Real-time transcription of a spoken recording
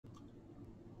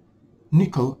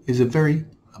Nickel is a very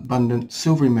abundant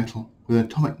silvery metal with an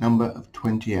atomic number of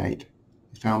 28.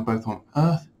 It's found both on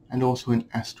Earth and also in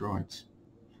asteroids.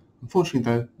 Unfortunately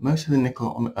though, most of the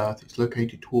nickel on Earth is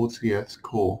located towards the Earth's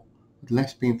core, with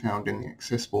less being found in the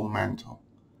accessible mantle.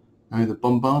 Though the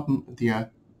bombardment of the Earth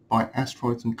by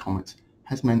asteroids and comets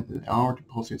has meant that there are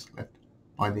deposits left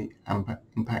by the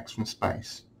impacts from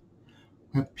space.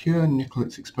 Where pure nickel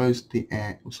is exposed to the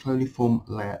air, it will slowly form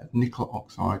a layer of nickel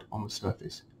oxide on the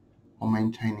surface, while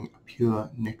maintaining a pure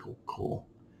nickel core.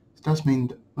 This does mean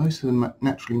that most of the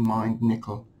naturally mined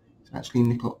nickel is actually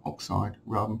nickel oxide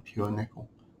rather than pure nickel.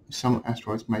 Some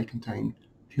asteroids may contain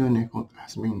pure nickel that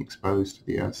hasn't been exposed to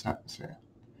the Earth's atmosphere.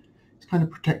 This kind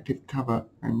of protective cover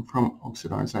from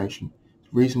oxidization is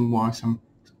the reason why some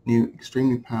new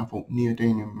extremely powerful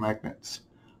neodymium magnets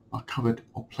are covered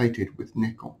or plated with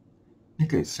nickel.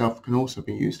 Nickel itself can also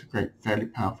be used to create fairly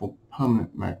powerful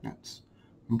permanent magnets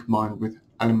when combined with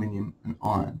aluminium and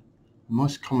iron. The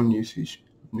most common usage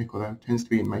of nickel though tends to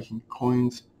be in making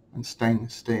coins and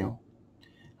stainless steel.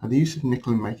 Now, the use of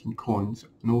nickel in making coins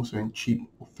and also in cheap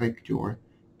or fake jewellery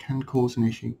can cause an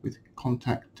issue with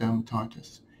contact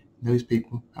dermatitis. Those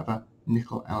people have a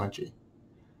nickel allergy.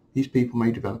 These people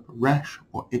may develop a rash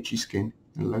or itchy skin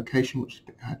in a location which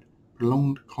has had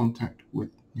prolonged contact with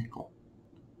nickel.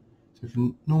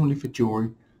 So normally for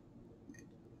jewellery,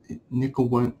 nickel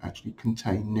won't actually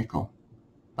contain nickel,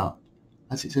 but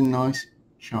as it's a nice,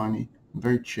 shiny, and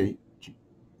very cheap,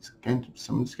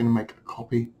 someone's going to make a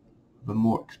copy of a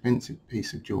more expensive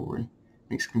piece of jewellery.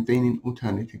 Makes a convenient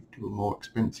alternative to a more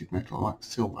expensive metal like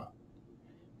silver.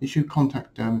 The issue of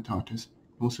contact dermatitis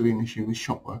can also be an issue with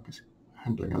shop workers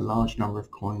handling a large number of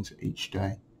coins each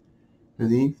day. Though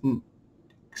the even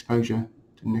exposure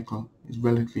to nickel is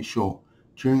relatively short,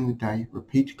 during the day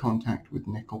repeated contact with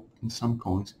nickel in some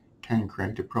coins can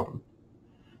create a problem.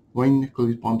 The way nickel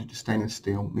is bonded to stainless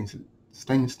steel means that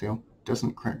stainless steel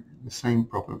doesn't create the same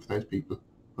problem for those people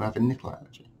who have a nickel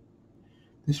allergy.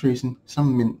 For this reason,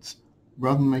 some mints,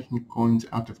 rather than making coins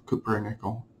out of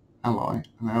cupro-nickel alloy, are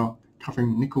now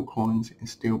covering nickel coins in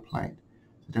steel plate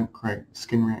so they don't create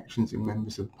skin reactions in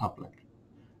members of the public.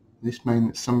 This means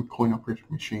that some coin operating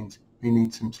machines may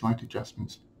need some slight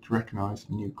adjustments to recognise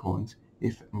the new coins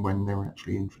if and when they're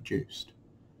actually introduced.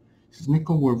 Since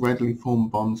nickel will readily form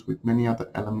bonds with many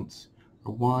other elements,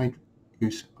 a wide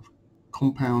use of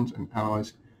compounds and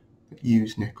alloys that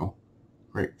use nickel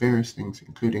create various things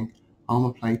including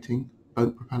armour plating,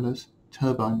 boat propellers,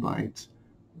 turbine blades,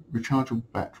 rechargeable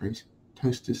batteries,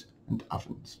 toasters and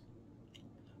ovens.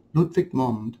 Ludwig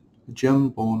Mond, a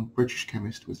German-born British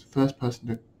chemist, was the first person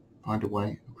to find a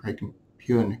way of creating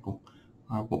pure nickel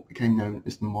by what became known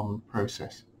as the Mond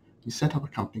process. He set up a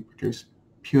company to produce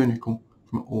pure nickel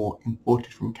from ore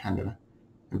imported from Canada.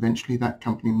 Eventually that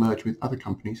company merged with other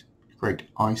companies to create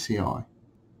ICI.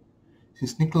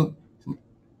 Since nickel is an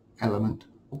element,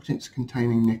 objects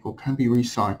containing nickel can be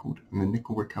recycled and the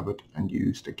nickel recovered and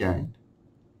used again.